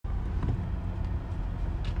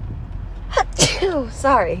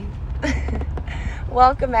Sorry.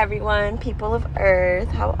 Welcome everyone, people of Earth.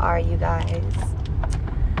 How are you guys?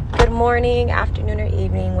 Good morning, afternoon, or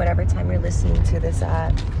evening, whatever time you're listening to this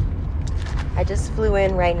at. I just flew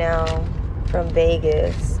in right now from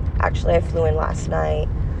Vegas. Actually, I flew in last night,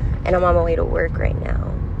 and I'm on my way to work right now.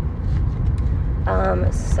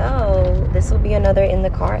 So this will be another In the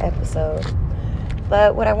Car episode.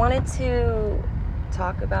 But what I wanted to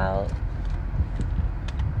talk about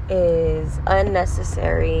is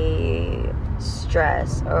unnecessary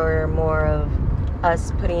stress, or more of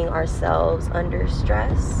us putting ourselves under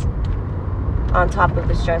stress on top of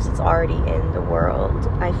the stress that's already in the world.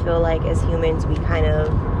 I feel like as humans we kind of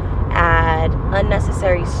add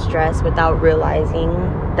unnecessary stress without realizing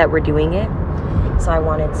that we're doing it. So I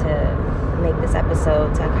wanted to make this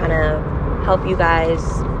episode to kind of help you guys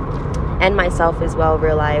and myself as well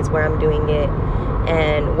realize where I'm doing it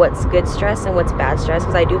and what's good stress and what's bad stress,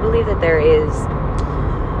 because I do believe that there is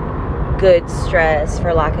good stress,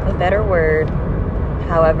 for lack of a better word.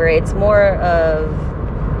 However, it's more of,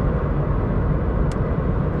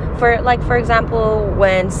 for example,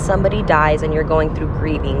 when somebody dies and you're going through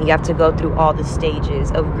grieving, you have to go through all the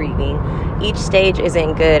stages of grieving. Each stage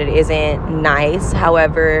isn't good, it isn't nice.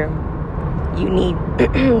 However, you need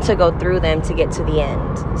to go through them to get to the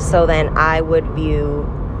end. So then I would view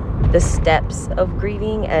the steps of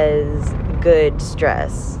grieving as good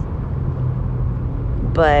stress,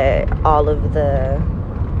 but all of the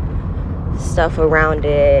stuff around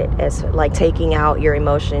it, as like taking out your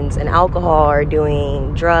emotions and alcohol or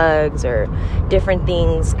doing drugs or different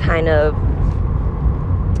things, kind of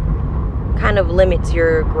limits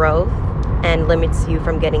your growth and limits you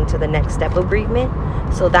from getting to the next step of bereavement.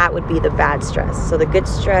 So that would be the bad stress. So the good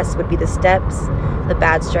stress would be the steps. The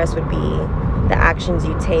bad stress would be the actions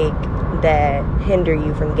you take that hinder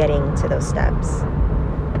you from getting to those steps,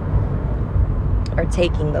 or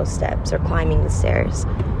taking those steps, or climbing the stairs.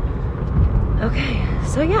 Okay,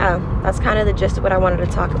 so yeah, that's kind of the gist of what I wanted to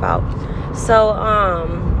talk about. So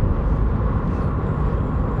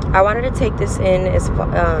I wanted to take this in as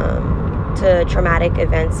to traumatic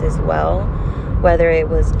events as well, whether it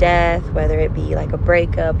was death, whether it be like a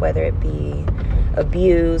breakup, whether it be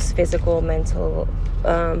abuse, physical, mental,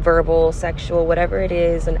 verbal, sexual, whatever it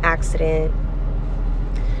is, an accident.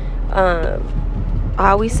 I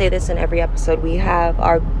always say this in every episode: we have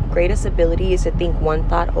our greatest ability is to think one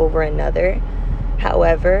thought over another.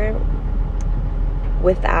 However,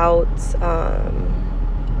 without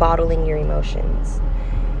bottling your emotions.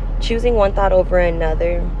 Choosing one thought over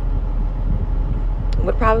another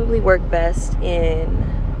would probably work best in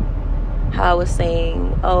how I was saying,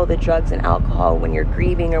 the drugs and alcohol. When you're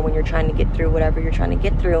grieving or when you're trying to get through whatever you're trying to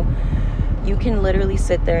get through, you can literally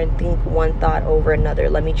sit there and think one thought over another.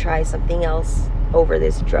 Let me try something else over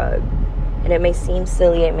this drug. And it may seem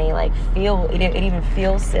silly, it may it even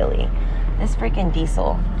feels silly. This freaking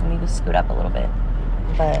diesel, let me just scoot up a little bit.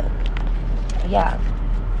 But yeah,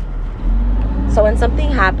 so when something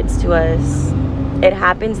happens to us, it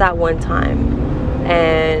happens that one time,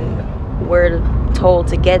 and we're told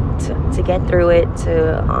to get through it,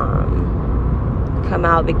 to come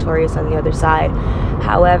out victorious on the other side.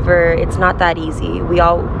 However, it's not that easy. We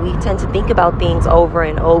tend to think about things over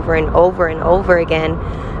and over and over and over again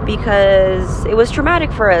because it was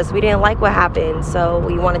traumatic for us. We didn't like what happened, so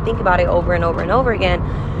we want to think about it over and over and over again.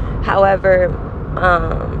 However,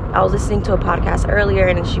 I was listening to a podcast earlier,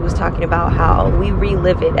 and she was talking about how we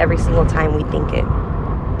relive it every single time we think it.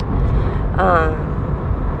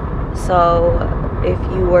 So if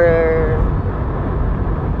you were,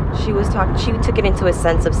 she took it into a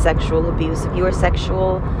sense of sexual abuse. If you were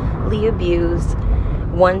sexually abused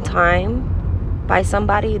one time by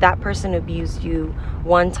somebody, that person abused you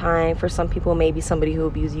one time. For some people, maybe somebody who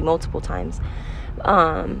abused you multiple times.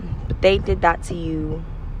 But they did that to you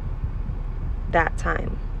that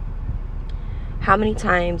time. How many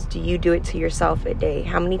times do you do it to yourself a day?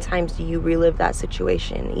 How many times do you relive that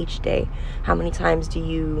situation each day? How many times do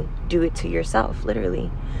you do it to yourself, literally?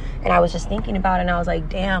 And I was just thinking about it, and I was like,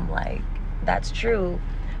 damn, like, that's true.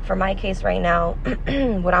 For my case right now,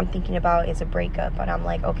 what I'm thinking about is a breakup. And I'm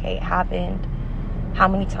like, okay, it happened. How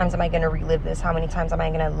many times am I going to relive this? How many times am I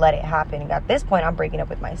going to let it happen? And at this point, I'm breaking up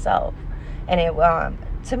with myself. And it,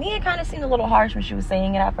 to me, it kind of seemed a little harsh when she was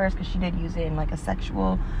saying it at first, because she did use it in like a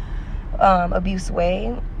sexual abuse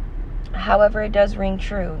way. However, it does ring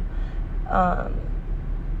true.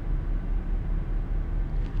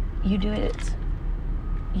 You do it,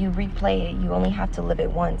 you replay it. You only have to live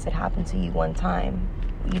it once. It happened to you one time.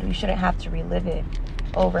 You shouldn't have to relive it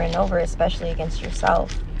over and over, especially against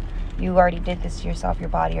yourself. You already did this to yourself. Your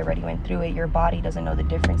body already went through it. Your body doesn't know the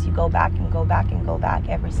difference. You go back and go back and go back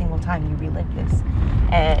every single time you relive this.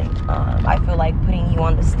 And I feel like putting you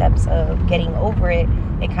on the steps of getting over it,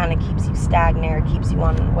 it kind of keeps you stagnant or keeps you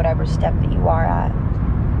on whatever step that you are at.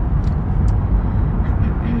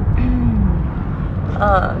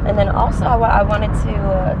 And then also I wanted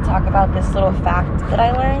to talk about this little fact that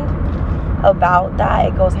I learned about that.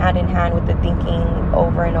 It goes hand in hand with the thinking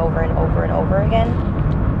over and over and over and over again.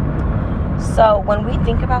 So when we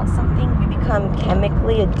think about something, we become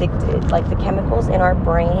chemically addicted. Like the chemicals in our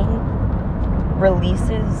brain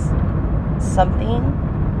releases something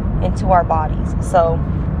into our bodies. So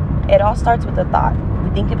it all starts with a thought. We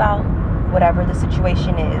think about whatever the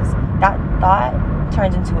situation is. That thought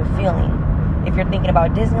turns into a feeling. If you're thinking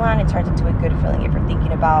about Disneyland, it turns into a good feeling. If you're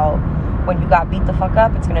thinking about when you got beat the fuck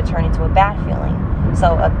up, it's going to turn into a bad feeling.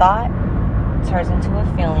 So a thought turns into a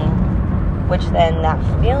feeling, which then that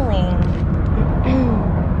feeling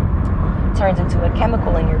turns into a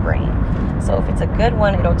chemical in your brain. So if it's a good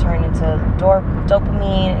one, it'll turn into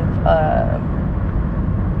dopamine,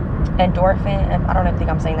 endorphin. I don't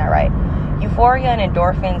think I'm saying that right. Euphoria and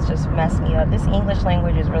endorphins just mess me up. This English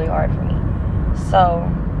language is really hard for me. So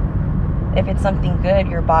if it's something good,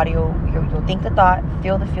 your body you'll think the thought,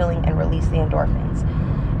 feel the feeling, and release the endorphins.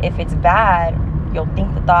 If it's bad, you'll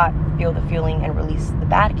think the thought, feel the feeling, and release the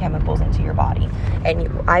bad chemicals into your body. And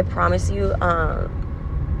I promise you,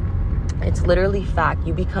 it's literally fact.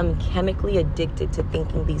 You become chemically addicted to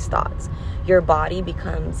thinking these thoughts. Your body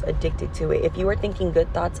becomes addicted to it. If you were thinking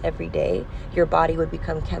good thoughts every day, your body would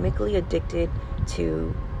become chemically addicted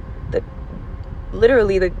to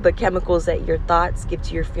the chemicals that your thoughts give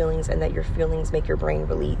to your feelings and that your feelings make your brain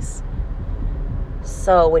release.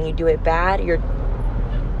 So when you do it bad,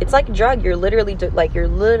 it's like a drug. You're literally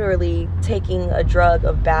taking a drug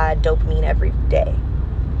of bad dopamine every day,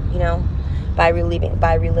 you know, by reliving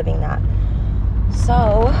that.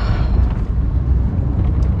 So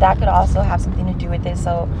that could also have something to do with this.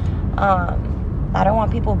 So I don't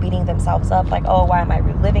want people beating themselves up like, oh, why am I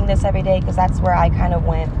reliving this every day? Because that's where I kind of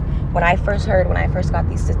went. When I first got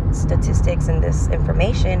these statistics and this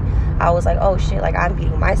information, I was like, oh shit, like I'm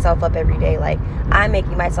beating myself up every day. Like I'm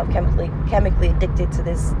making myself chemically addicted to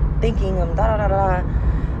this thinking of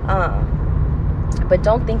but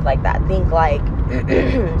don't think like that. Think like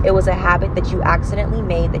it was a habit that you accidentally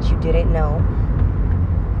made that you didn't know.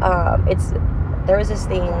 There's this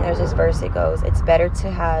verse, it goes, it's better to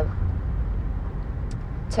have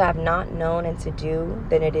not known and to do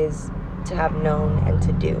than it is to have known and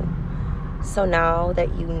to do. So now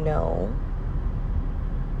that you know,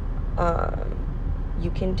 you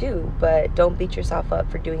can do, but don't beat yourself up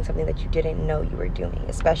for doing something that you didn't know you were doing,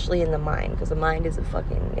 especially in the mind, because the mind is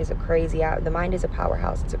the mind is a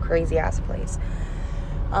powerhouse. It's a crazy ass place.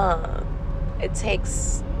 It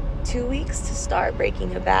takes 2 weeks to start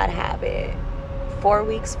breaking a bad habit, 4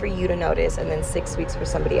 weeks for you to notice, and then 6 weeks for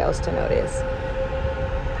somebody else to notice.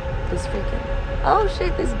 This freaking, oh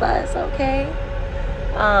shit, this bus, okay.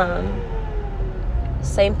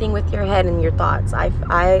 Same thing with your head and your thoughts. That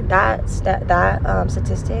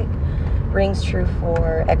statistic rings true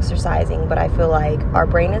for exercising, but I feel like our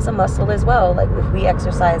brain is a muscle as well. Like if we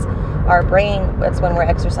exercise our brain, that's when we're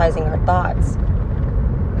exercising our thoughts.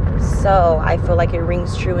 So I feel like it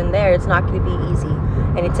rings true in there. It's not going to be easy,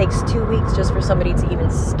 and it takes 2 weeks just for somebody to even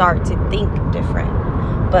start to think different.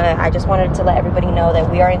 But I just wanted to let everybody know that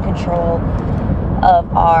we are in control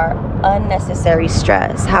of our unnecessary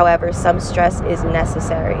stress. However, some stress is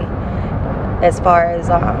necessary as far as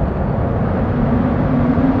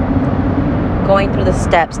going through the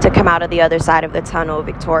steps to come out of the other side of the tunnel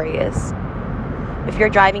victorious. If you're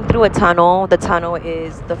driving through a tunnel, the tunnel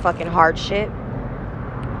is the fucking hardship,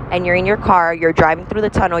 and you're in your car, you're driving through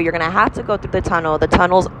the tunnel, you're gonna have to go through the tunnel. The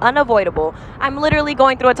tunnel's unavoidable. I'm literally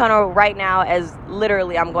going through a tunnel right now, as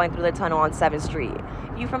literally I'm going through the tunnel on 7th Street.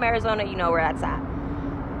 If you're from Arizona, you know where that's at.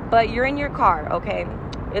 But you're in your car, okay?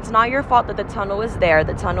 It's not your fault that the tunnel is there.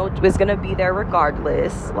 The tunnel is gonna be there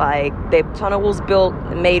regardless. Like, the tunnel was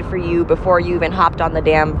made for you before you even hopped on the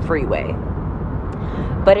damn freeway.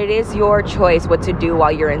 But it is your choice what to do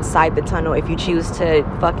while you're inside the tunnel. If you choose to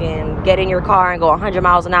fucking get in your car and go 100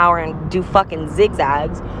 miles an hour and do fucking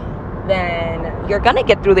zigzags, then you're gonna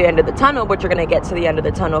get through the end of the tunnel, but you're gonna get to the end of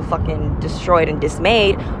the tunnel fucking destroyed and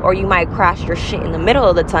dismayed, or you might crash your shit in the middle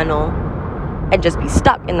of the tunnel and just be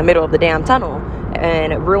stuck in the middle of the damn tunnel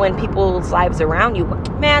and ruin people's lives around you.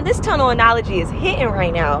 Man, this tunnel analogy is hitting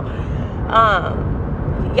right now.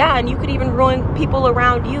 Yeah, and you could even ruin people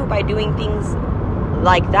around you by doing things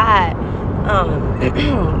like that.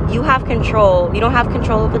 You have control. You don't have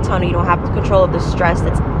control of the tunnel. You don't have control of the stress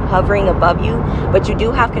that's hovering above you, but you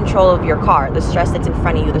do have control of your car, the stress that's in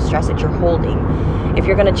front of you, the stress that you're holding. If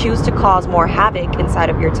you're going to choose to cause more havoc inside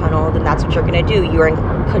of your tunnel, then that's what you're going to do. You're in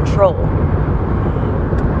control.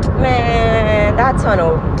 Man, that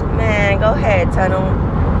tunnel. Man, go ahead, tunnel.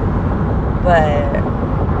 But,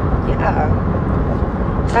 yeah.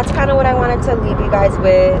 That's kind of what I wanted to leave you guys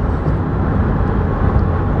with.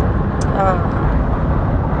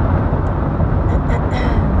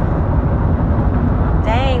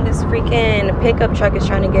 Dang, this freaking pickup truck is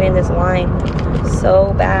trying to get in this line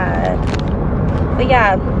so bad. But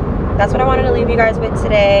yeah, that's what I wanted to leave you guys with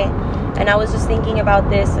today. And I was just thinking about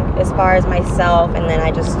this as far as myself, and then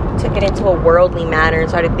I just took it into a worldly manner and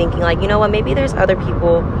started thinking, like, you know what, maybe there's other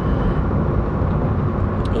people,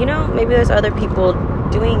 maybe there's other people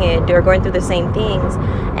doing it or going through the same things.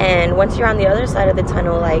 And once you're on the other side of the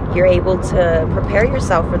tunnel, like, you're able to prepare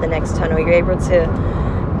yourself for the next tunnel. You're able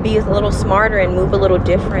to be a little smarter and move a little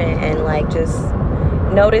different, and like just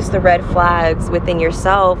notice the red flags within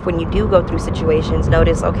yourself when you do go through situations.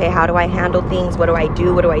 Notice, okay, how do I handle things? What do I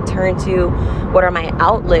do? What do I turn to? What are my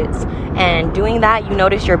outlets? And doing that, you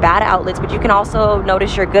notice your bad outlets, but you can also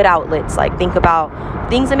notice your good outlets. Like, think about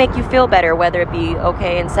things that make you feel better, whether it be,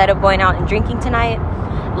 okay, instead of going out and drinking tonight,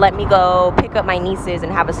 let me go pick up my nieces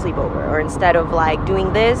and have a sleepover. Or instead of like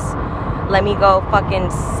doing this, let me go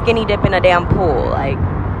fucking skinny dip in a damn pool. Like,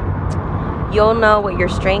 you'll know what your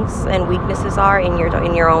strengths and weaknesses are in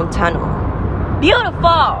your own tunnel.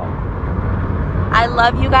 Beautiful. I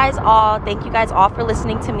love you guys all. Thank you guys all for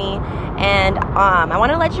listening to me. And I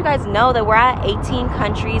want to let you guys know that we're at 18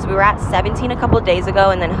 countries. We were at 17 a couple of days ago,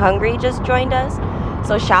 and then Hungary just joined us.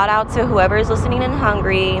 So shout out to whoever is listening in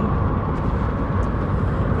Hungary.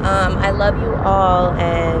 I love you all,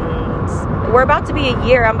 and we're about to be a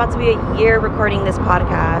year. I'm about to be a year recording this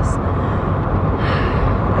podcast.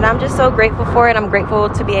 And I'm just so grateful for it. I'm grateful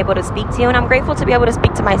to be able to speak to you. And I'm grateful to be able to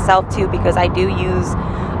speak to myself too, because I do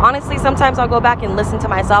honestly, sometimes I'll go back and listen to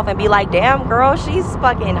myself and be like, damn girl, she's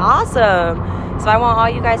fucking awesome. So I want all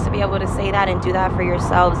you guys to be able to say that and do that for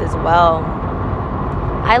yourselves as well.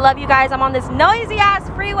 I love you guys. I'm on this noisy ass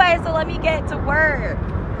freeway, so let me get to work.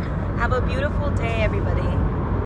 Have a beautiful day, everybody.